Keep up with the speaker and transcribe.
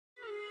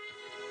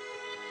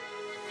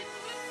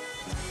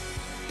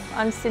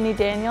I'm Sydney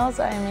Daniels.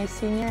 I am a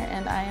senior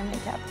and I am a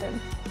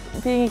captain.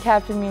 Being a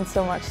captain means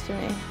so much to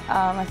me.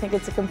 I think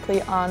it's a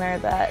complete honor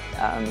that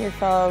your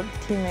fellow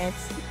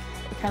teammates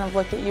kind of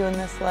look at you in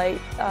this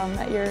light,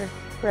 that you're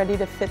ready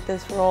to fit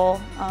this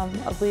role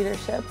of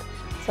leadership.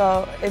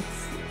 So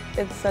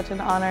it's such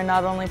an honor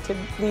not only to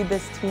lead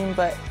this team,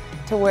 but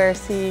to wear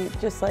C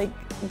just like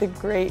the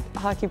great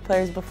hockey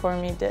players before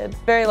me did.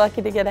 Very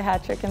lucky to get a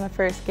hat trick in the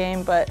first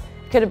game, but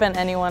could have been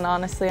anyone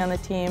honestly on the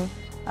team.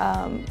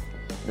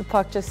 The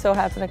puck just so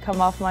happened to come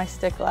off my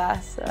stick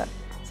last.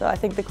 So I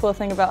think the cool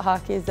thing about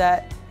hockey is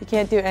that you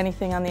can't do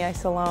anything on the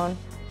ice alone.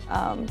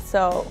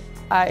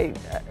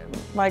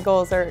 My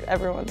goals are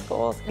everyone's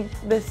goals.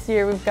 This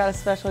year we've got a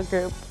special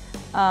group.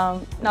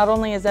 Not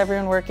only is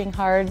everyone working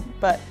hard,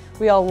 but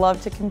we all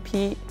love to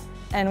compete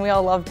and we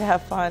all love to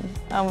have fun.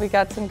 We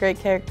got some great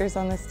characters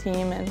on this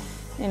team, and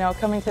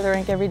coming to the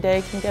rink every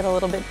day can get a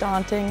little bit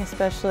daunting,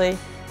 especially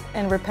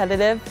and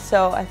repetitive.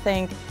 So I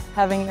think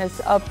having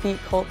this upbeat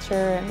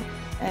culture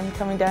and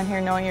coming down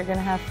here knowing you're going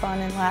to have fun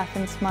and laugh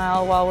and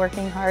smile while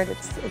working hard,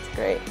 it's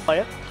great.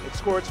 It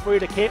scores free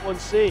to Caitlin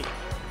C.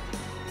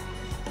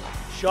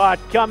 Shot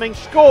coming,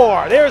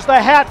 score! There's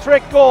the hat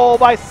trick goal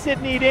by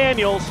Sydney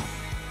Daniels.